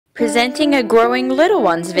presenting a Growing Little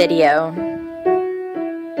Ones video.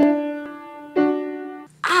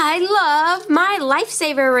 I love my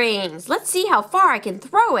lifesaver rings. Let's see how far I can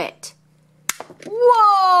throw it.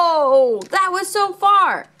 Whoa! That was so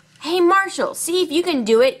far. Hey, Marshall, see if you can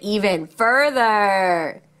do it even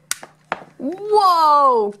further.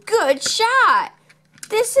 Whoa! Good shot.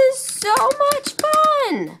 This is so much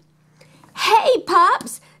fun. Hey,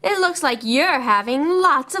 pups. It looks like you're having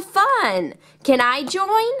lots of fun. Can I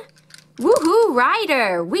join? Woohoo,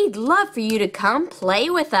 Ryder! We'd love for you to come play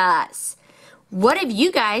with us. What have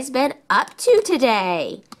you guys been up to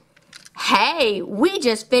today? Hey, we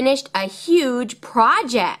just finished a huge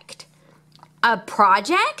project. A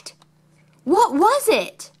project? What was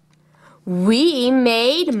it? We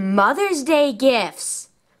made Mother's Day gifts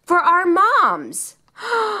for our moms.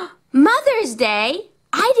 Mother's Day?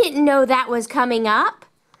 I didn't know that was coming up.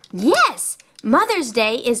 Yes, Mother's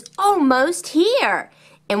Day is almost here,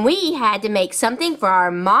 and we had to make something for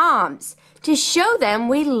our moms to show them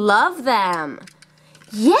we love them.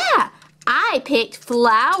 Yeah, I picked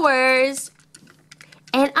flowers,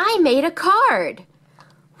 and I made a card.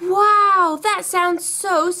 Wow, that sounds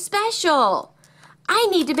so special. I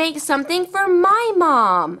need to make something for my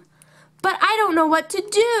mom, but I don't know what to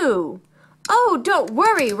do. Oh, don't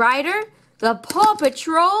worry, Ryder. The Paw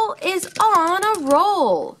Patrol is on a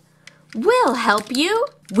roll. We'll help you.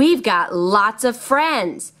 We've got lots of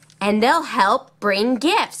friends, and they'll help bring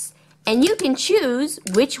gifts, and you can choose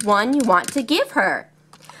which one you want to give her.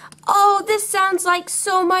 Oh, this sounds like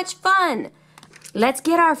so much fun. Let's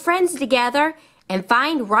get our friends together and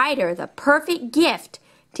find Ryder the perfect gift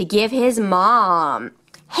to give his mom.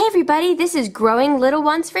 Hey everybody, this is Growing Little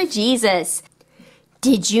Ones for Jesus.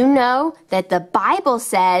 Did you know that the Bible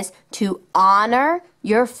says to honor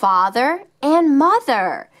your father and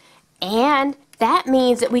mother? And that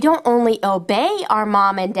means that we don't only obey our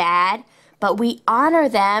mom and dad, but we honor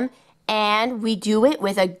them, and we do it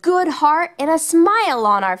with a good heart and a smile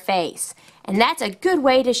on our face. And that's a good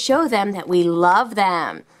way to show them that we love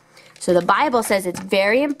them. So the Bible says it's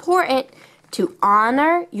very important to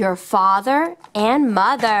honor your father and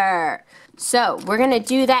mother. So we're going to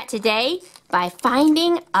do that today by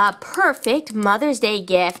finding a perfect Mother's Day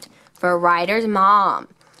gift for Ryder's mom.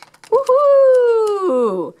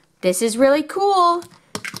 Woohoo! This is really cool.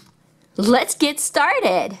 Let's get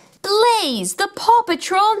started. Blaze, the Paw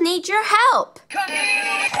Patrol needs your help.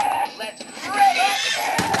 Let's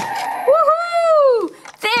Woohoo!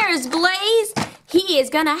 There's Blaze. He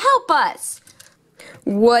is gonna help us.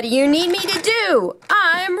 What do you need me to do?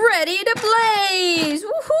 I'm ready to blaze.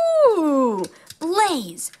 Woohoo!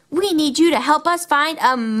 Blaze, we need you to help us find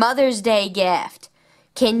a Mother's Day gift.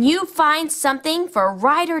 Can you find something for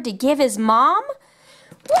Ryder to give his mom?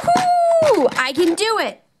 Woohoo! I can do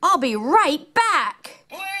it. I'll be right back.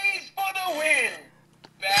 Blaze for the win.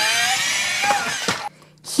 Back.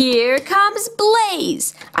 Here comes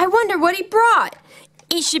Blaze. I wonder what he brought.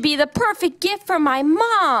 It should be the perfect gift for my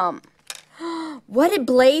mom. What did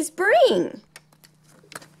Blaze bring?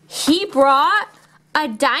 He brought a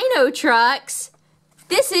Dino Trucks.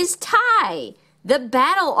 This is Ty, the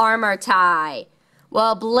battle armor Ty.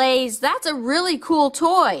 Well, Blaze, that's a really cool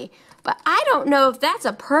toy, but I don't know if that's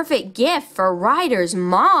a perfect gift for Ryder's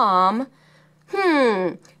mom.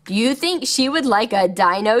 Do you think she would like a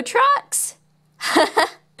Dino Trucks?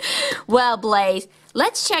 Well, Blaze,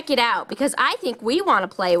 let's check it out because I think we want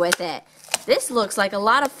to play with it. This looks like a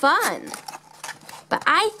lot of fun. But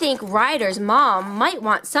I think Ryder's mom might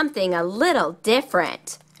want something a little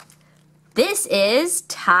different. This is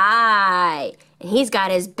Ty, and he's got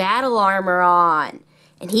his battle armor on.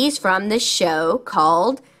 And he's from the show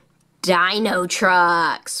called Dino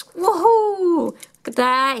Trucks. Woohoo! Look at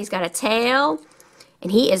that. He's got a tail.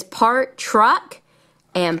 And he is part truck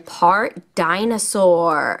and part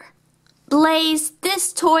dinosaur. Blaze,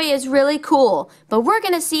 this toy is really cool, but we're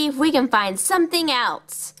going to see if we can find something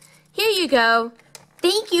else. Here you go.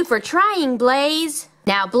 Thank you for trying, Blaze.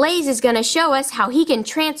 Now Blaze is going to show us how he can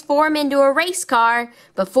transform into a race car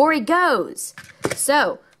before he goes.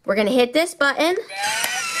 So, we're going to hit this button.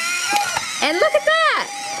 And look at that!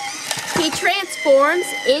 He transforms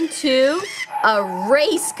into a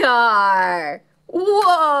race car.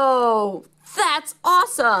 Whoa! That's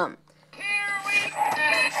awesome!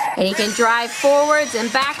 And he can drive forwards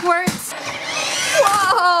and backwards.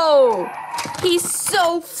 Whoa! He's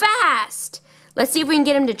so fast! Let's see if we can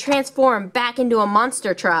get him to transform back into a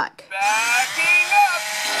monster truck. Backing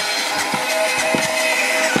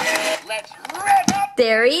up. Let's rev up.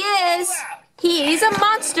 There he is! He's a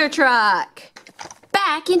monster truck!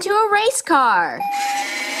 Back into a race car!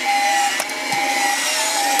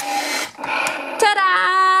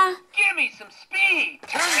 Ta-da! some speed.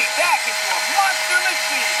 Turn me back into a monster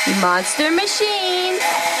machine. Monster machine.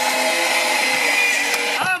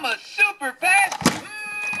 I'm a super fast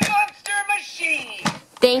monster machine.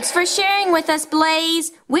 Thanks for sharing with us,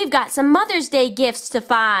 Blaze. We've got some Mother's Day gifts to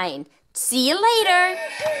find. See you later.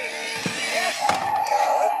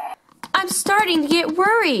 I'm starting to get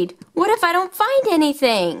worried. What if I don't find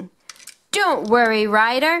anything? Don't worry,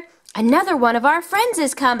 Ryder. Another one of our friends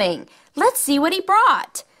is coming. Let's see what he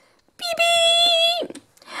brought. Beep beep!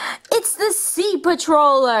 It's the Sea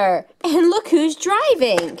Patroller. And look who's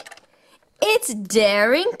driving. It's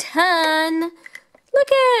Darrington.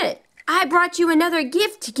 Look at it. I brought you another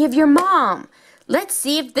gift to give your mom. Let's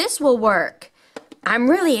see if this will work. I'm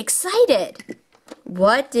really excited.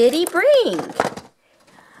 What did he bring?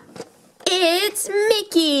 It's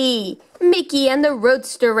Mickey! Mickey and the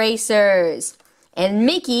Roadster Racers. And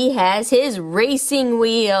Mickey has his racing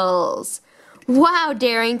wheels. Wow,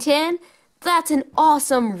 Darrington, that's an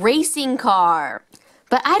awesome racing car.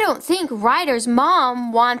 But I don't think Ryder's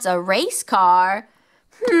mom wants a race car.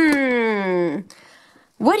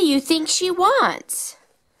 What do you think she wants?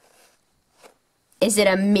 Is it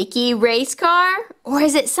a Mickey race car or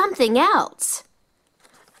is it something else?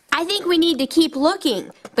 I think we need to keep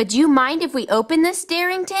looking, but do you mind if we open this,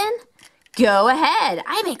 Darrington? Go ahead.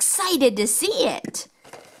 I'm excited to see it.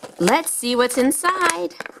 Let's see what's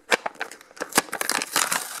inside.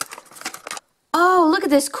 Oh, look at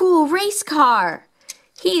this cool race car.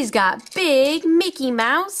 He's got big Mickey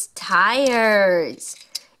Mouse tires.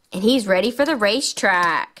 And he's ready for the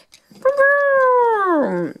racetrack.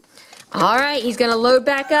 All right, he's going to load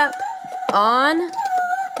back up on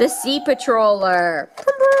the Sea Patroller.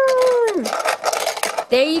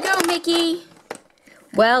 There you go, Mickey.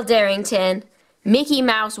 Well, Darrington, Mickey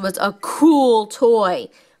Mouse was a cool toy,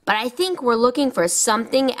 but I think we're looking for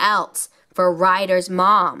something else for Ryder's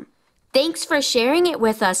mom. Thanks for sharing it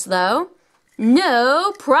with us, though.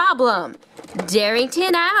 No problem.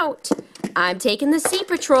 Darrington out. I'm taking the Sea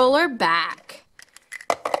Patroller back.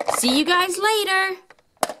 See you guys later.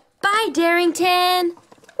 Bye, Darrington.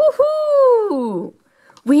 Woohoo!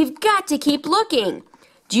 We've got to keep looking.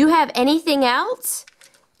 Do you have anything else?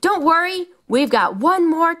 Don't worry, we've got one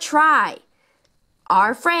more try.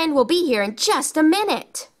 Our friend will be here in just a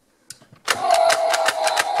minute. Hey,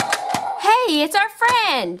 it's our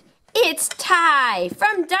friend. It's Ty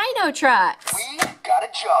from Dino Trucks. We've got a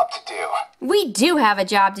job to do. We do have a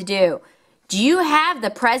job to do. Do you have the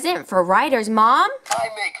present for Ryder's mom? I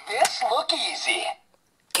make this look easy.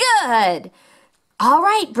 Good. All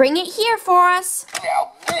right, bring it here for us.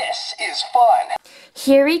 Now this is fun.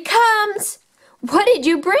 Here he comes. What did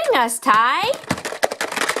you bring us, Ty?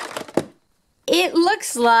 It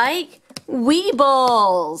looks like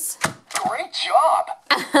Weebles. Great job.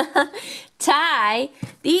 Ty,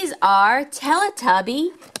 these are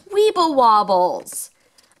Teletubby Weeble Wobbles.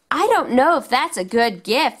 I don't know if that's a good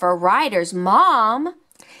gift for Ryder's mom.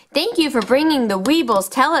 Thank you for bringing the Weebles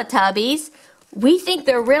Teletubbies. We think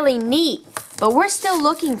they're really neat, but we're still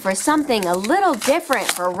looking for something a little different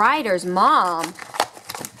for Ryder's mom.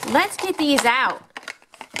 Let's get these out.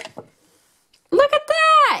 Look at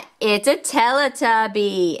that! It's a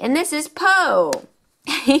Teletubby, and this is Poe.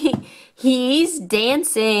 He's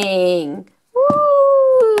dancing.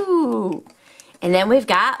 Woo! And then we've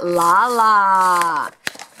got Lala.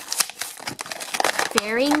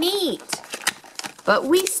 Very neat. But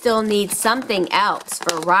we still need something else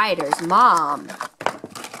for Ryder's mom.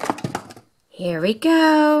 Here we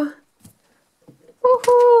go.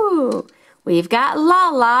 Woohoo! We've got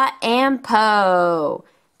Lala and Poe.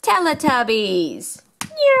 Teletubbies.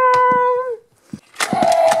 Meow.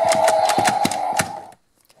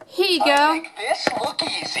 Here you go. I make this look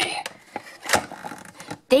easy.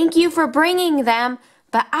 Thank you for bringing them,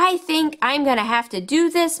 but I think I'm going to have to do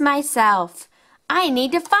this myself. I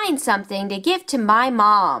need to find something to give to my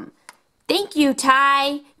mom. Thank you,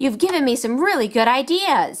 Ty. You've given me some really good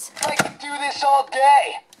ideas. I could do this all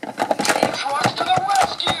day. Trucks to the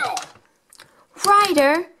rescue.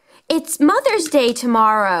 Ryder, it's Mother's Day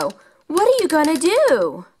tomorrow. What are you going to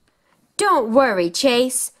do? Don't worry,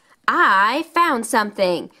 Chase. I found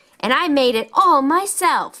something, and I made it all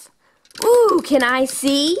myself. Ooh, can I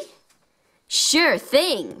see? Sure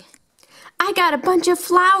thing. I got a bunch of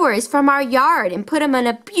flowers from our yard and put them in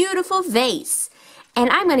a beautiful vase. And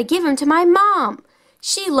I'm going to give them to my mom.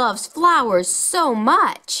 She loves flowers so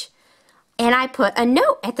much. And I put a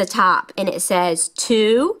note at the top, and it says,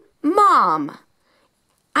 "To Mom."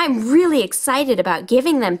 I'm really excited about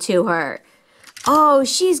giving them to her. Oh,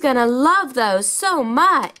 she's going to love those so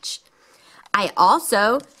much. I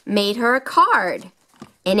also made her a card,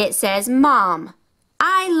 and it says, "Mom,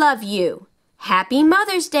 I love you. Happy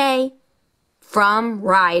Mother's Day from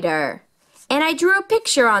Ryder. And I drew a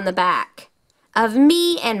picture on the back of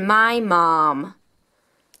me and my mom.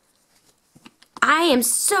 I am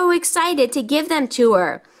so excited to give them to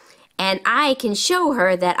her, and I can show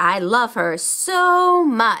her that I love her so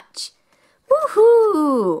much.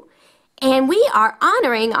 Woohoo! And we are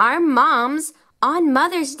honoring our moms on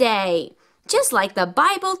Mother's Day, just like the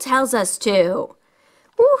Bible tells us to.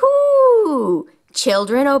 Woohoo!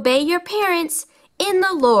 Children, obey your parents in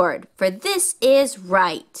the Lord, for this is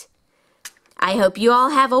right. I hope you all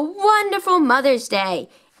have a wonderful Mother's Day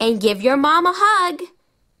and give your mom a hug.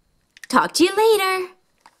 Talk to you later.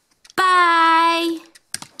 Bye.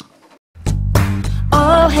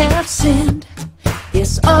 All have sinned,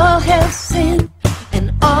 yes, all have sinned,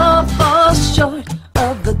 and all fall short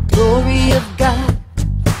of the glory of God.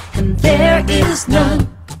 And there is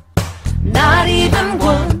none, not even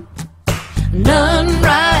one, none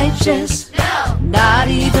righteous, no, not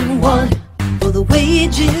even one. For the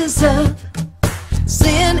wages of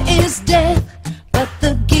sin is death, but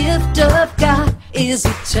the gift of God is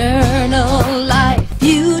eternal life.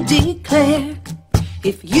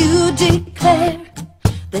 If you declare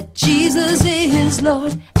that Jesus is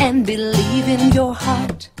Lord and believe in your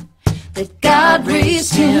heart that God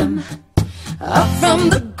raised him up from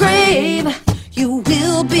the grave, you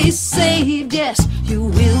will be saved. Yes, you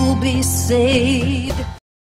will be saved.